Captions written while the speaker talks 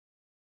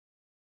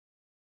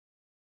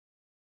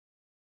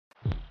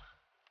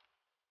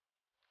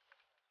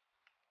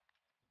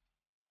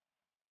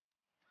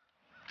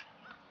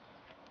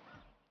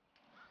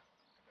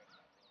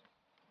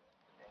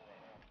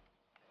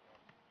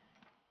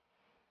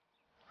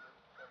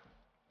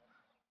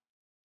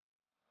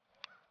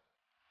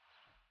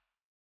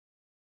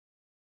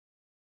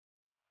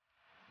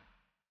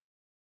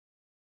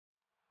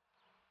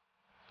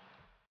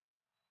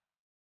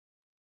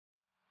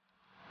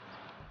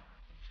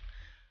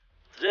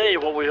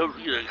today, what we hope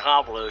to get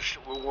accomplished,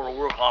 we want to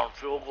work on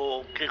field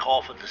goal,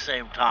 kickoff at the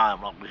same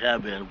time, like we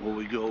have been, where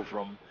we go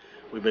from,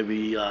 we may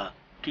be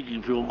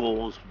kicking field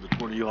goals from the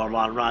 20-yard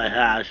line right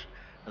hash,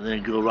 and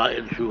then go right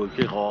into a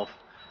kickoff,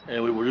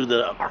 and we will do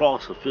that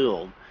across the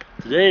field.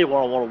 Today,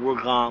 what I want to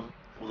work on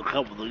with a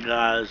couple of the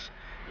guys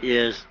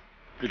is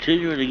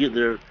continuing to get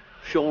their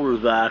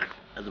shoulders back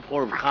at the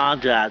point of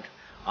contact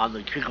on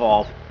the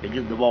kickoff and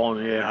getting the ball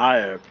in the air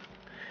higher,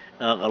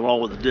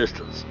 along with the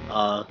distance,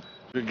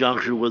 in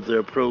conjunction with their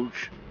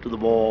approach to the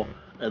ball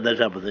and that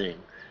type of thing.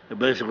 And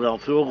basically on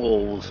field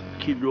goals,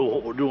 keep doing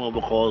what we're doing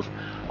because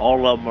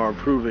all of them are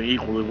improving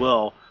equally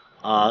well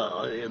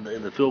in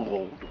the field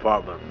goal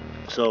department.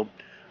 So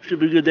should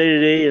be a good day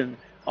today, and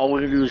all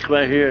we're gonna do is come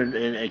out here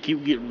and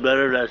keep getting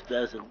better.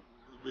 That's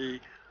the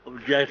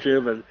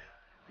objective, and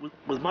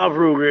with my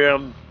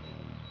program,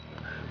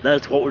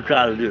 that's what we're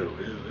trying to do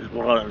is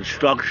work on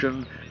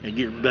instruction and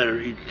getting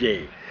better each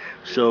day.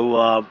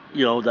 So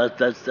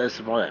that's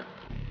the plan.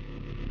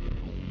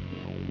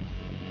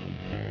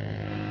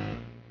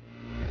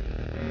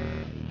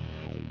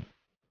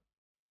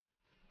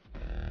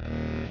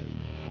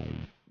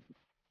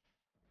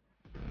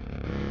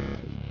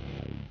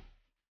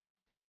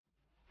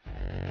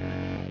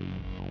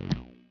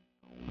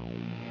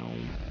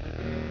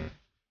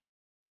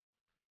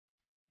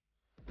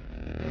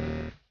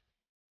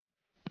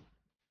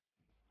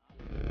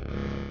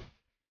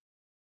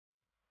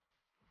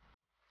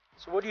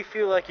 So what do you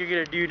feel like you're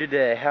going to do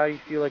today? How do you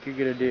feel like you're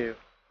going to do?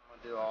 I'm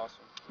gonna do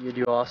awesome. You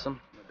do awesome?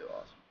 I'm gonna do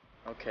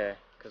awesome. Okay.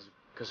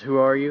 Cause who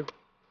are you?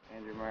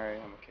 Andrew Murray,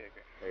 I'm a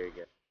kicker. There you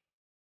go.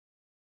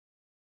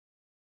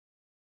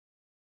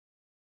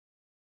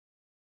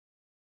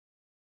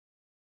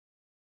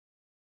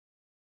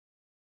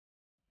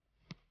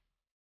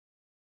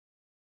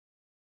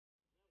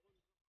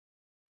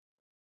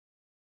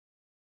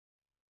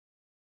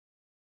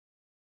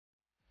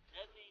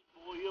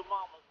 Boy, your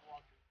mama's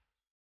watching.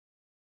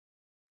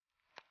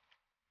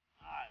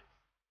 Nice.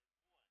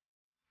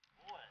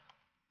 Boy,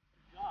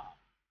 good job.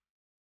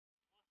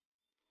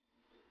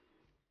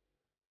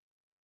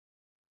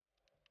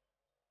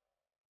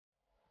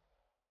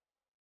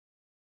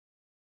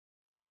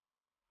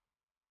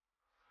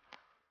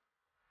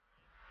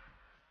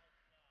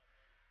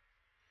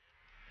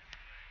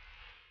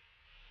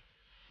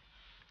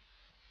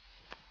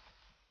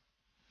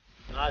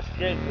 Nice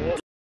kick, boy.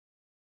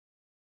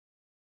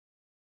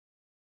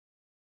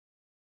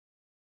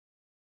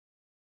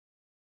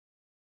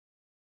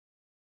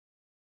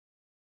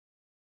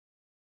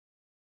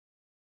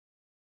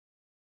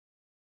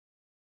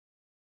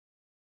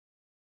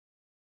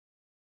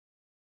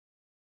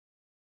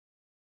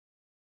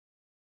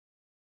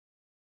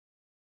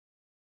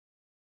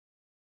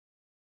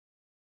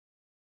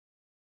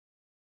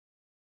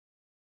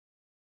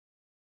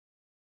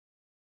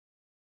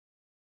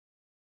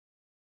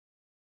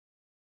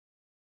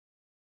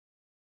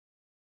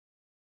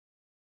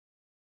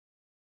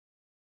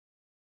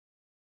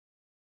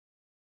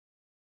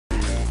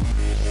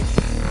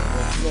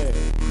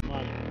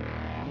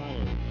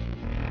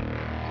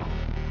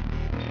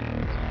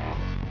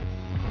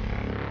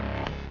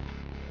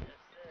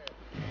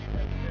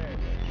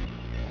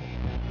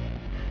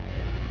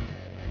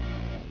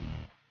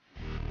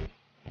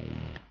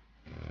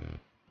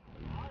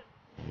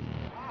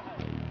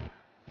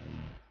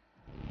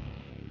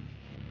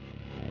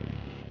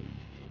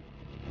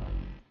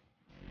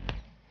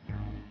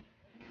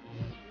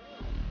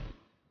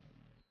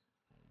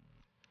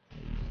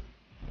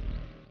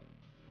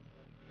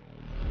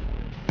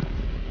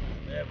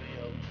 There we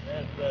go.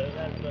 That's better.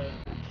 That's better.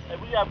 Hey,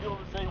 we gotta be able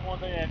to say one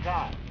thing at a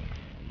time.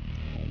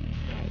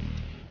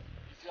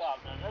 Good job.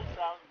 Now next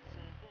time the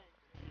same thing.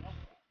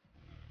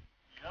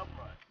 Yep,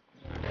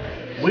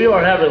 right. We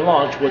are having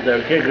lunch with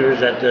their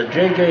kickers at the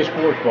JJ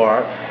Sports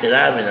Bar in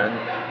Abingdon.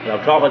 And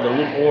I'm talking to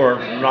Luke Orren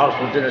from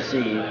Knoxville,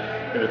 Tennessee.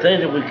 And the thing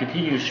that we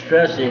continue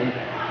stressing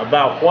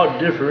about what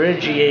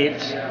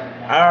differentiates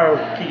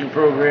our kicking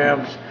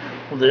programs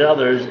from the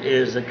others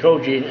is the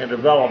coaching and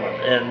development.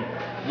 And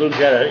Luke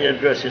had an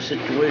interesting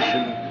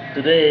situation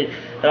today,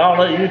 and I'll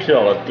let you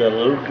tell it,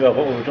 Luke, what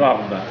we're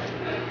talking about.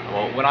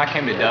 Well, when I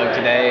came to Doug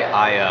today,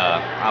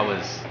 I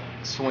was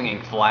swinging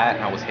flat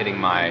and I was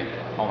hitting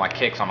all my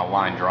kicks on a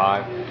line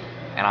drive,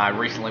 and I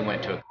recently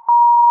went to a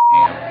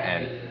camp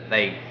and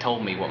they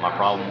told me what my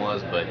problem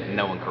was, but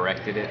no one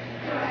corrected it.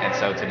 And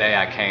so today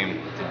I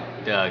came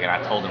to Doug and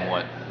I told him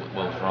what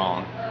was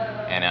wrong.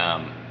 And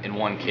in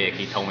one kick,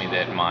 he told me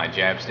that my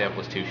jab step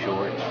was too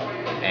short,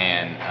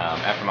 and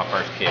after my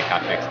first kick,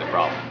 I fixed the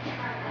problem.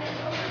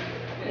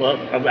 Well,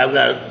 I've got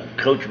to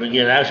coach him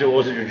again. Actually, it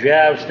wasn't your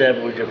jab step;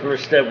 it was your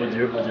first step with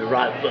your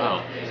right foot.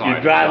 Oh, sorry.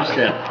 Your drive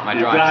step. My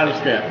your drive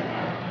step.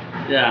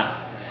 Yeah.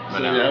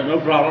 But, So, no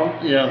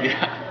problem.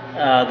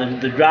 Yeah.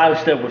 The drive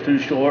step was too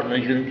short, and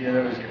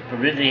it was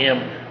preventing him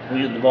from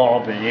getting the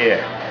ball up in the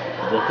air.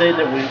 The thing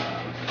that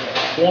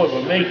point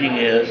we're making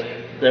is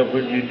that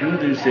when you do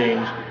these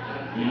things,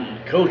 you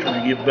coach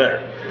when you get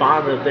better.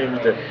 Find the things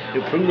that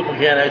improve the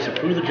mechanics,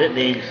 improve the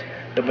techniques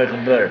that make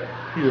them better.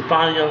 He's a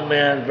fine young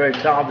man, very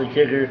talented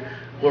kicker.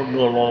 We're going to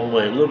go a long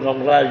way. Look,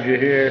 I'm glad you're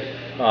here.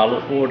 I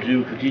look forward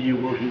to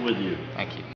continue working with you. Thank you.